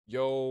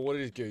Yo, what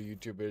is good,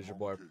 YouTube? It's your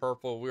boy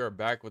Purple. We are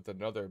back with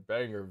another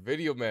banger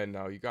video, man.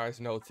 Now, you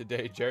guys know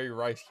today Jerry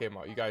Rice came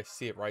out. You guys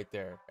see it right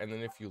there. And then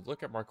if you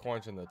look at my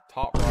coins in the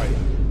top right,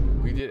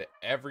 we did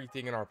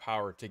everything in our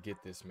power to get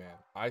this, man.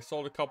 I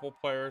sold a couple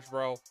players,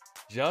 bro,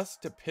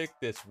 just to pick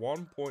this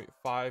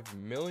 1.5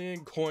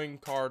 million coin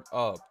card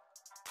up.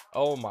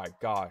 Oh my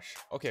gosh.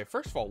 Okay,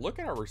 first of all, look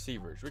at our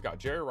receivers. We got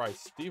Jerry Rice,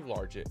 Steve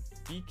Largent,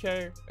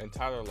 DK, and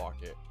Tyler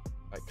Lockett.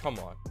 Like, come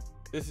on.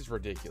 This is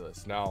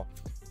ridiculous. Now,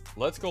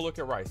 let's go look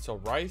at Rice. So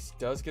Rice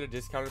does get a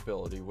discounted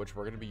ability, which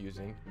we're going to be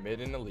using.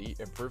 Mid and elite,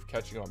 improved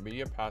catching on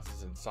medium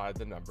passes inside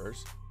the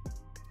numbers.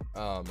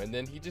 And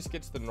then he just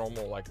gets the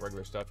normal, like,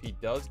 regular stuff. He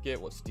does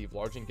get what Steve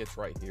Largent gets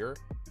right here,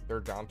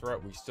 third down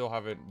threat. We still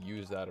haven't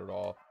used that at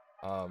all.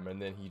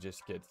 And then he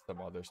just gets some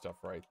other stuff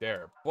right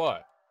there.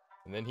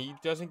 And then he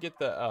doesn't get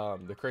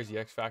the crazy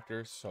X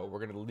factors, so we're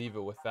going to leave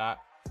it with that.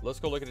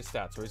 Let's go look at his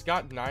stats. So he's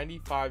got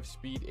 95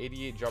 speed,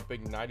 88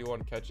 jumping,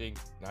 91 catching,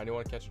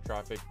 91 catching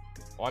traffic.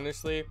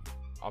 Honestly,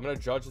 I'm going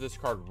to judge this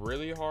card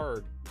really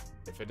hard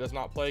if it does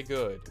not play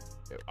good.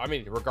 I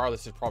mean,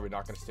 regardless, it's probably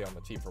not going to stay on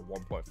the team for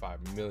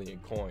 1.5 million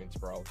coins,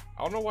 bro.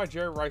 I don't know why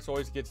Jerry Rice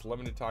always gets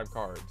limited time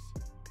cards.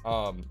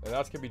 And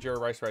that's going to be Jerry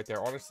Rice right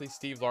there. Honestly,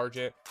 Steve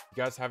Largent, if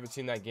you guys haven't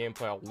seen that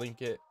gameplay, I'll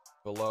link it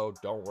below.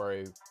 Don't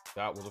worry,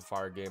 that was a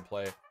fire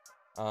gameplay.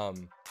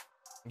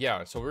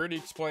 Yeah, so we already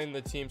explained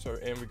the team. So,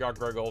 and we got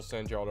Greg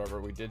Olsen, Gerald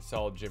Everett. We did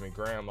sell Jimmy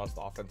Graham. That's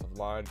the offensive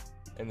line.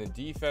 And then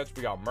defense,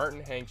 we got Merton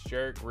Hanks,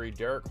 Jarek Reed,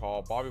 Derek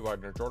Hall, Bobby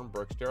Wagner, Jordan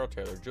Brooks, Darrell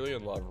Taylor,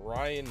 Julian Love,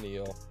 Ryan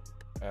Neal,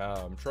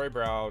 Trey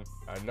Brown.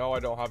 I know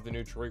I don't have the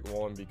new Tariq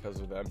Woolen because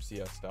of the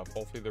MCS stuff.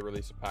 Hopefully they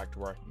release a pack to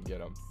where I can get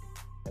them.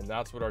 And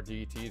that's what our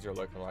DTs are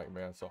looking like,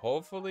 man. So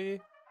hopefully,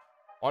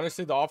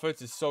 honestly, the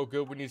offense is so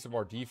good. We need some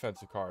more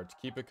defensive cards.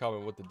 Keep it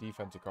coming with the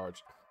defensive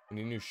cards. We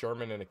need a new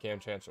Sherman and a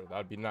Cam Chancellor.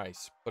 That'd be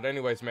nice. But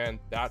anyways, man,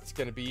 that's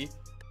going to be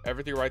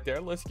everything right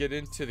there. Let's get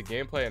into the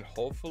gameplay, and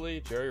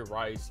hopefully Jerry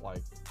Rice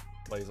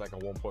plays like a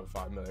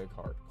 1.5 million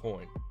card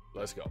coin.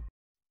 Let's go.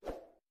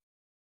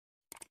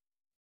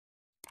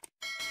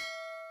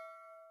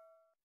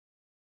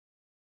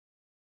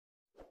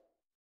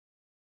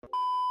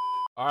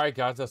 All right,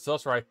 guys, that's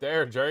us right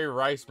there. Jerry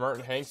Rice,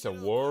 Merton Hanks,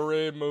 and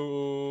Warren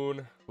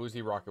Moon. Who's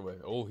he rocking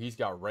with? Oh, he's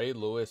got Ray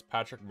Lewis,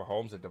 Patrick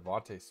Mahomes, and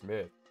Devontae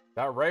Smith.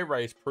 That Ray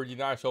is pretty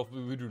nice.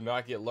 Hopefully we do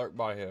not get lurked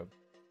by him.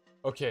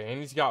 Okay, and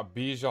he's got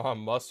Bijan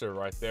Mustard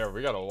right there.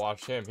 We got to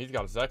watch him. He's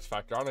got his X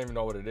Factor. I don't even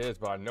know what it is,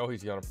 but I know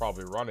he's going to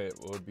probably run it.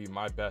 It would be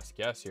my best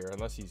guess here,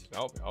 unless he's...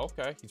 Oh,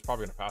 okay. He's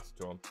probably going to pass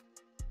it to him.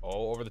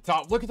 Oh, over the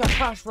top. Look at that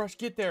pass rush.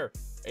 Get there.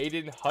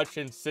 Aiden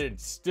Hutchinson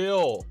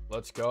still.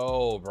 Let's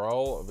go,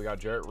 bro. We got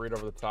Jarek Reed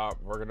over the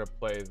top. We're going to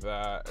play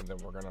that, and then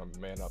we're going to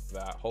man up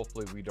that.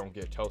 Hopefully we don't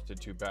get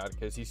toasted too bad,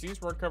 because he sees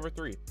we're in cover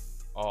 3.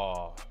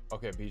 Oh,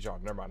 okay,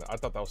 Bijan. Never mind. I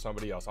thought that was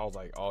somebody else. I was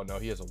like, oh, no,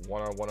 he has a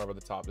one-on-one over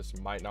the top. This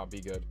might not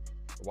be good.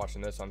 We're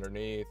watching this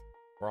underneath.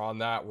 We're on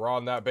that. We're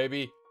on that,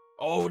 baby.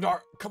 Oh, no.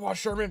 Come on,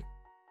 Sherman.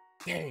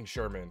 Dang,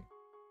 Sherman.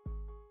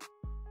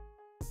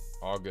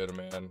 All good,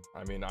 man.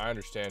 I mean, I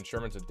understand.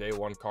 Sherman's a day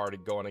 1 card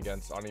going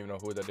against. I don't even know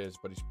who that is,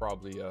 but he's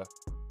probably got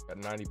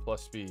 90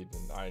 plus speed.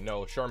 And I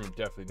know Sherman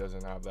definitely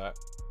doesn't have that.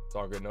 It's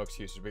all good. No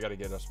excuses. We got to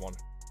get us one.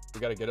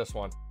 We got to get us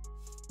one.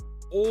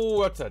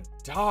 Oh, that's a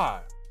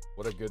dot.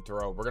 What a good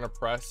throw. We're going to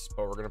press,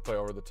 but we're going to play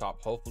over the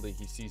top. Hopefully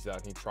he sees that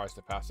and he tries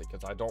to pass it,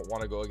 because I don't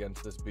want to go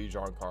against this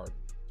Bijan card.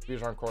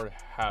 This Bijan card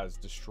has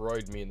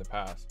destroyed me in the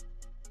past.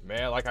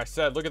 Man, like I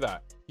said, look at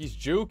that. He's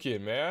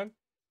juking, man.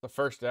 The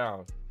first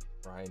down.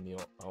 Ryan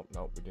Neal. Oh,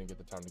 no, we didn't get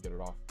the time to get it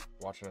off.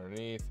 Watching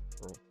underneath.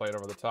 We're playing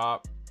over the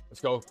top.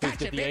 Let's go. Please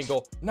get the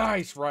angle.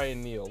 Nice,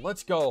 Ryan Neal.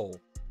 Let's go.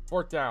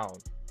 4th down.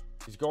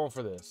 He's going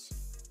for this.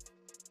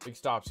 Big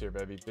stops here,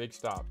 baby. Big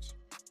stops.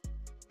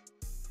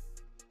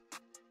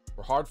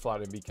 We're hard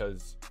flatting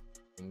because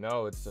we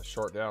know it's a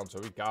short down, so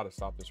we got to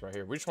stop this right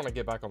here. We just want to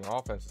get back on the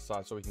offensive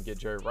side so we can get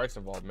Jerry Rice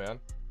involved, man.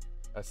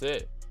 That's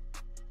it.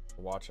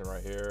 We're watching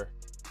right here.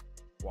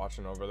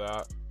 Watching over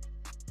that.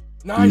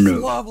 Nice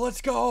love.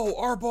 Let's go.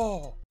 Our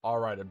ball. All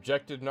right.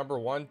 Objective number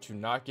 1, to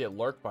not get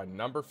lurked by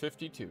number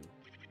 52.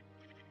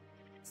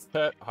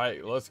 Set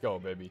height. Let's go,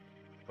 baby.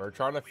 We're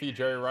trying to feed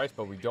Jerry Rice,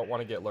 but we don't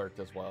want to get lurked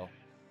as well.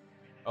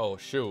 Oh,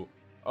 shoot.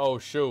 Oh,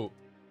 shoot.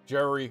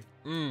 Jerry,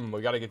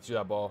 we got to get you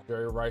that ball.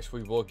 Jerry Rice,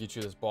 we will get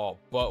you this ball,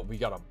 but we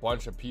got a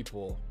bunch of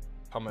people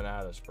coming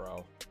at us,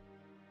 bro.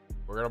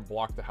 We're going to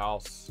block the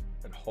house,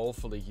 and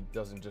hopefully he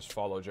doesn't just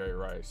follow Jerry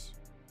Rice.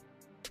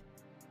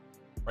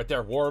 Right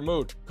there, Warren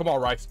Mood. Come on,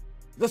 Rice.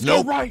 Let's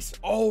go, Rice.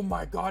 Oh,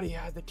 my God, he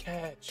had the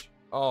catch.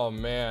 Oh,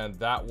 man,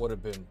 that would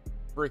have been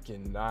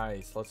freaking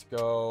nice. Let's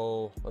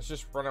go. Let's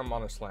just run him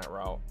on a slant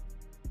route.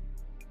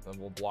 Then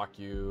we'll block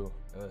you,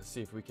 and let's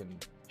see if we can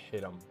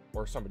hit him,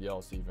 or somebody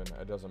else even.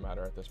 It doesn't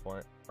matter at this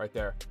point. Right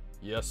there.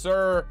 Yes,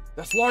 sir.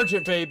 That's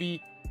Largent,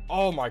 baby.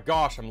 Oh my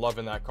gosh, I'm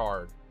loving that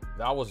card.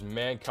 That was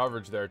man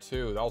coverage there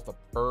too. That was the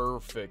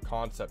perfect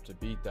concept to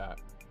beat that.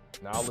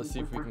 Now let's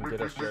see if we can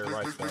get us Jerry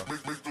Rice, though.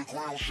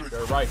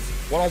 Jerry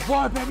Rice.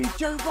 1-on-1, baby.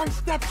 Jerry Rice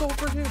steps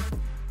over him.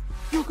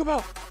 Duke him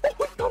out. Oh,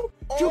 we got him.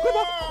 Juke him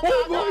up.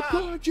 Oh my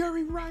God,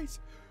 Jerry Rice.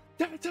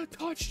 That's a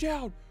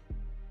touchdown.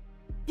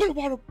 Put him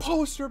on a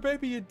poster,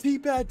 baby, and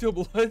D-pad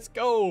him. Let's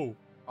go.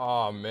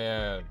 Oh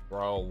man,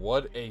 bro,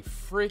 what a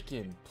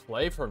freaking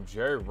play from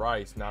Jerry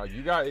Rice. Now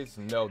you guys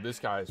know this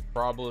guy is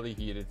probably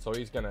heated, so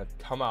he's gonna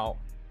come out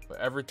with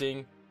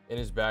everything in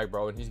his bag,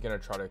 bro, and he's gonna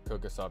try to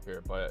cook us up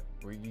here. But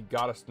you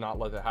gotta not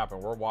let that happen.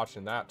 We're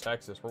watching that,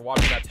 Texas. We're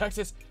watching that,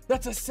 Texas.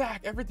 That's a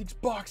sack. Everything's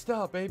boxed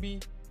up,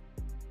 baby.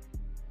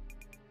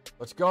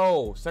 Let's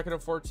go. 2nd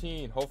and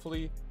 14.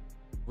 Hopefully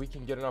we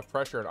can get enough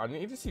pressure. I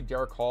need to see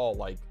Derek Hall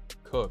like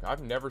cook.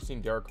 I've never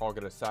seen Derek Hall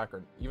get a sack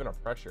or even a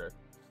pressure.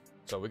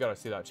 So we got to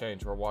see that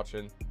change. We're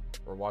watching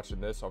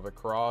this over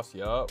cross.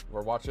 Yup.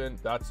 We're watching.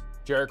 That's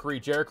Jarek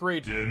Reed. Jarek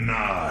Reed.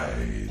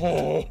 Denied.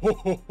 Oh,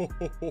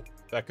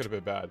 that could have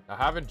been bad. Now,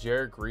 having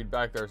Jarek Reed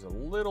back there is a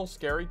little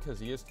scary because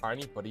he is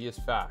tiny, but he is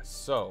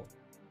fast. So,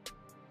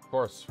 of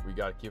course, we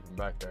got to keep him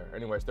back there.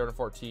 Anyways, 3rd and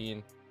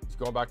 14. He's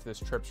going back to this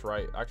trips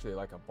right. Actually,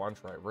 like a bunch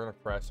right. We're going to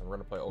press and we're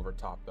going to play over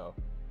top, though.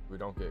 We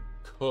don't get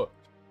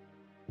cooked.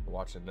 We're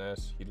watching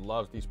this. He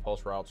loves these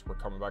pulse routes. We're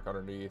coming back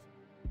underneath.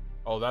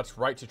 Oh, that's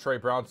right to Trey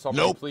Brown.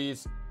 Somebody,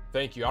 please.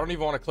 Thank you. I don't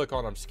even want to click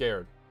on. I'm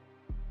scared.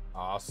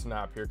 Ah,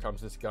 snap. Here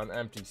comes this gun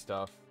empty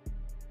stuff.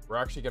 We're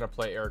actually going to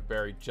play Eric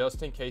Berry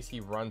just in case he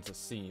runs a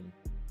seam.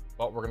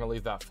 But we're going to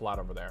leave that flat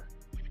over there.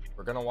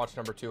 We're going to watch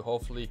number 2.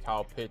 Hopefully,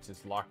 Kyle Pitts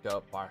is locked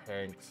up by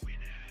Hanks.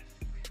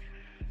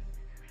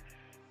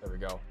 There we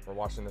go. We're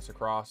watching this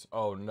across.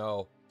 Oh,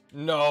 no.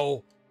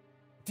 No.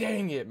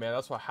 Dang it, man.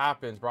 That's what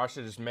happens, bro. I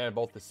should just man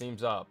both the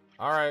seams up.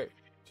 All right.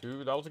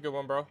 2. That was a good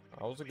one, bro.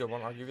 That was a good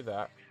one. I'll give you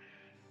that.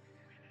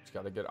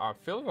 Got to get. I'm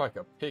feeling like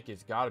a pick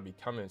has got to be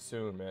coming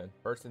soon, man.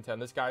 1st and 10.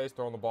 This guy is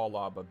throwing the ball a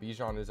lot, but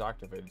Bijan is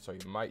activated, so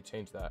you might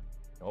change that.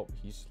 Nope,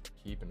 he's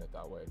keeping it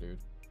that way, dude.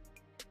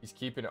 He's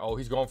keeping it. Oh,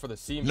 he's going for the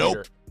seam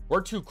here. We're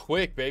too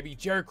quick, baby.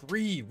 Jarek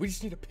Reed. We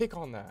just need to pick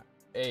on that.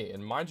 Hey,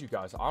 and mind you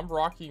guys, I'm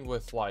rocking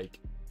with like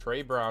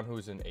Trey Brown,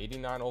 who's an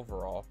 89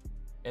 overall,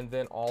 and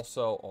then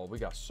also, oh, we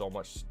got so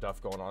much stuff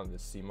going on in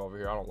this seam over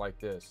here. I don't like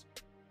this.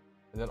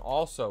 And then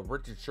also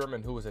Richard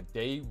Sherman, who was a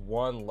day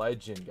 1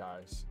 legend,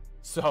 guys.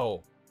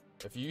 So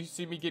if you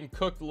see me getting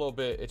cooked a little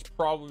bit, it's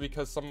probably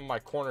because some of my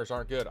corners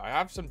aren't good. I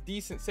have some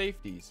decent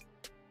safeties,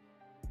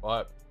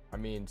 but I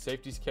mean,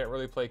 safeties can't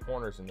really play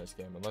corners in this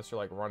game unless you're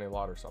like running a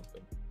lot or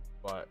something.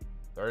 But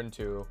 3rd and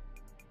 2.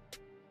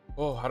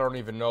 Oh, I don't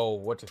even know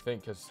what to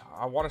think because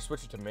I want to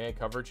switch it to man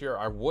coverage here.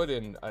 I would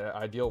in an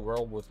ideal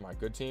world with my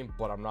good team,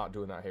 but I'm not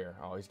doing that here.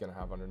 Oh, he's going to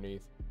have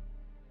underneath.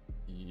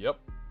 Yep.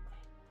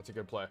 That's a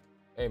good play.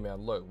 Hey,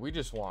 man, look, we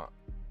just want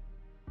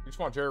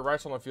Jerry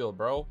Rice on the field,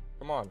 bro.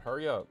 Come on,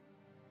 hurry up.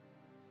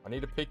 I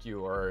need to pick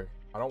you, or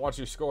I don't want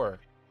you to score.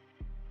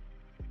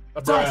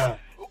 That's us.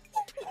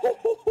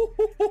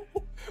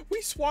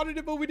 We swatted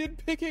it, but we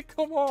didn't pick it.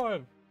 Come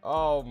on.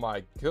 Oh,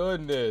 my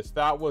goodness.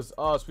 That was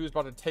us. We was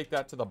about to take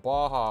that to the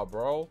Baja,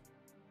 bro.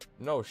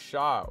 No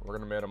shot. We're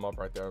going to man him up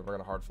right there. We're going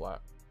to hard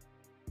flat.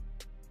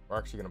 We're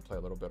actually going to play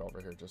a little bit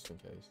over here just in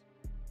case.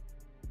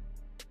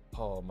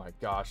 Oh, my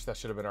gosh. That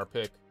should have been our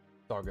pick.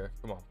 It's all good.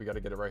 Come on. We got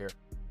to get it right here.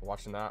 We're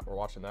watching that. We're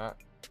watching that.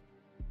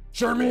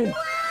 Sherman.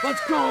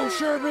 Let's go,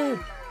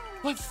 Sherman.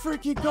 Let's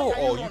freaking go.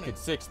 Oh, you can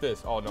 6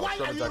 this. Oh, no.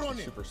 Sherman's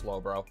actually super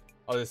slow, bro.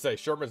 I was going to say,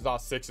 Sherman's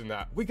not 6 in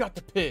that. We got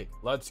the pick.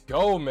 Let's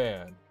go,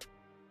 man.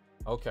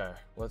 Okay.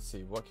 Let's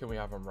see. What can we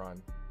have him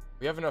run?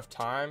 We have enough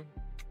time.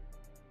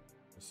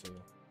 Let's see.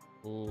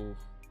 Ooh.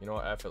 You know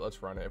what? F it.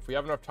 Let's run it. If we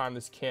have enough time,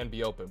 this can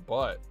be open.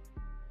 But,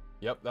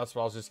 yep, that's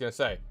what I was just going to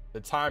say.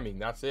 The timing.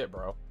 That's it,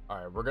 bro. All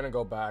right. We're going to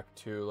go back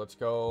to, let's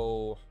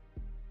go.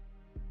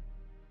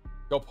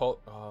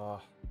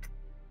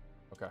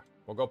 Okay.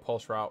 We'll go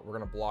pulse route. We're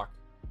going to block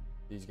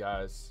these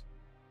guys.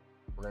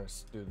 We're going to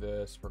do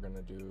this. We're going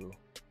to do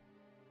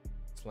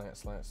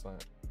slant. There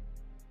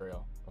we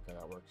go. Okay,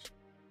 that works.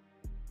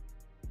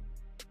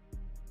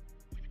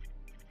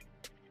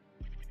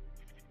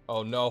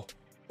 Oh no.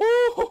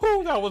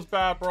 Ooh, that was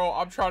bad, bro.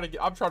 I'm trying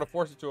to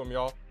force it to him,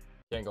 y'all.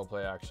 Can't go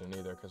play action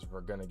either because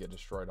we're gonna get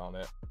destroyed on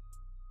it.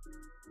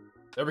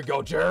 There we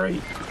go,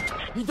 Jerry.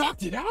 He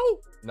knocked it out?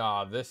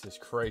 Nah, this is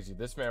crazy.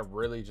 This man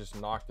really just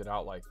knocked it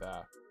out like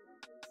that.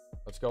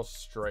 Let's go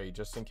straight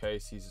just in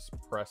case he's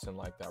pressing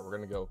like that. We're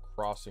gonna go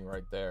crossing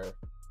right there.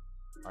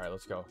 All right,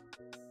 let's go.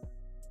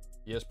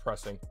 He is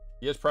pressing.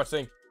 He is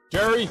pressing.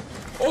 Jerry.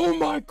 Oh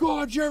my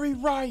God, Jerry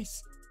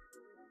Rice.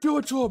 Do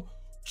it to him.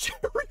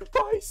 Jerry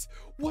Rice.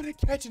 What a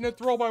catch and a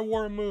throw by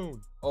Warren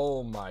Moon.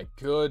 Oh my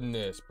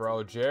goodness,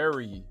 bro.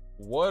 Jerry,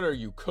 what are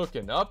you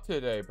cooking up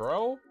today,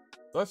 bro?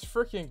 Let's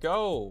freaking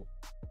go.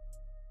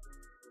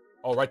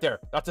 Oh, right there.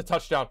 That's a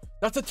touchdown.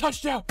 That's a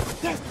touchdown.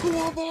 That's 2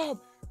 of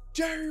them.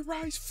 Jerry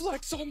Rice,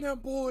 flex on them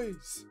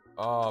boys.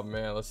 Oh,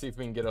 man. Let's see if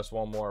we can get us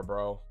one more,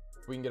 bro.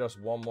 If we can get us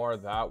one more,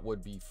 that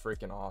would be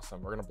freaking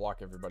awesome. We're going to block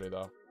everybody,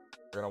 though.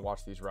 We're going to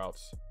watch these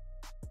routes.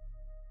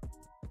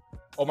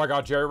 Oh, my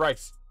God. Jerry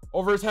Rice.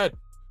 Over his head.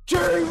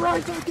 Jerry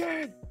Rice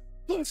again.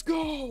 Let's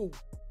go.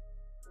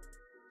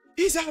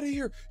 He's out of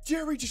here.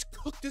 Jerry just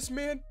cooked this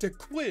man to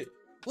quit.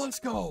 Let's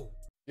go.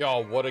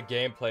 Yo, what a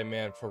gameplay,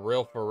 man. For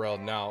real, for real.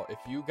 Now, if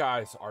you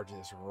guys are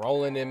just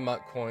rolling in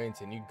MUT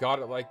coins and you got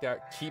it like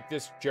that, keep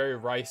this Jerry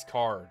Rice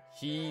card.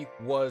 He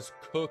was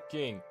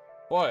cooking.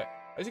 But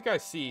as you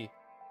guys see,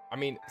 I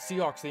mean,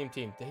 Seahawks theme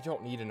team, they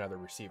don't need another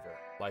receiver.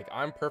 Like,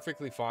 I'm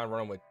perfectly fine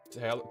running with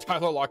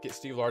Tyler Lockett,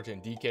 Steve Largent,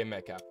 and DK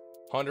Metcalf.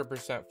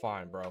 100%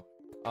 fine, bro.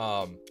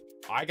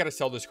 I gotta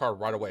sell this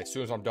card right away as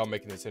soon as I'm done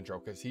making this intro,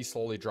 because he's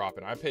slowly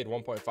dropping. I paid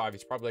 1.5.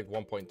 He's probably like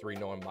 1.3,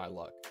 knowing my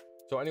luck.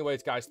 So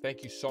anyways, guys,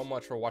 thank you so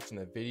much for watching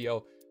the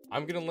video.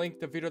 I'm going to link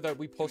the video that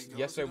we posted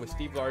yesterday with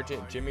Steve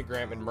Largent, Jimmy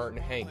Graham, and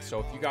Merton Hanks. So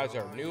if you guys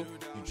are new,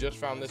 you just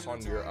found this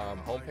on your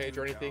homepage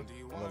or anything,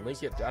 I'm going to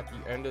link it at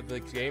the end of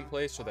the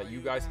gameplay so that you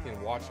guys can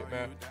watch it,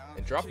 man.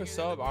 And drop a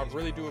sub. I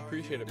really do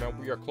appreciate it, man.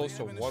 We are close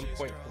to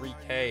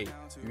 1.3K.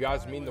 You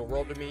guys mean the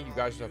world to me. You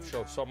guys have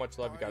shown so much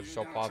love. You guys are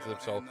so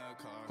positive. So,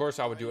 of course,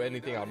 I would do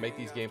anything. I'll make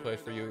these gameplays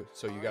for you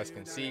so you guys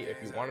can see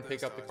if you want to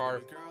pick up the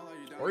card.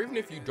 Or even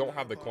if you don't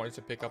have the coins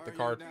to pick up the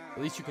card,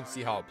 at least you can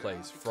see how it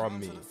plays from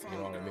me. You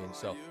know what I mean?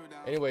 So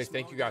anyways,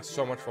 thank you guys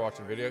so much for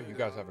watching the video. You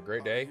guys have a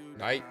great day,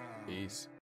 night, peace.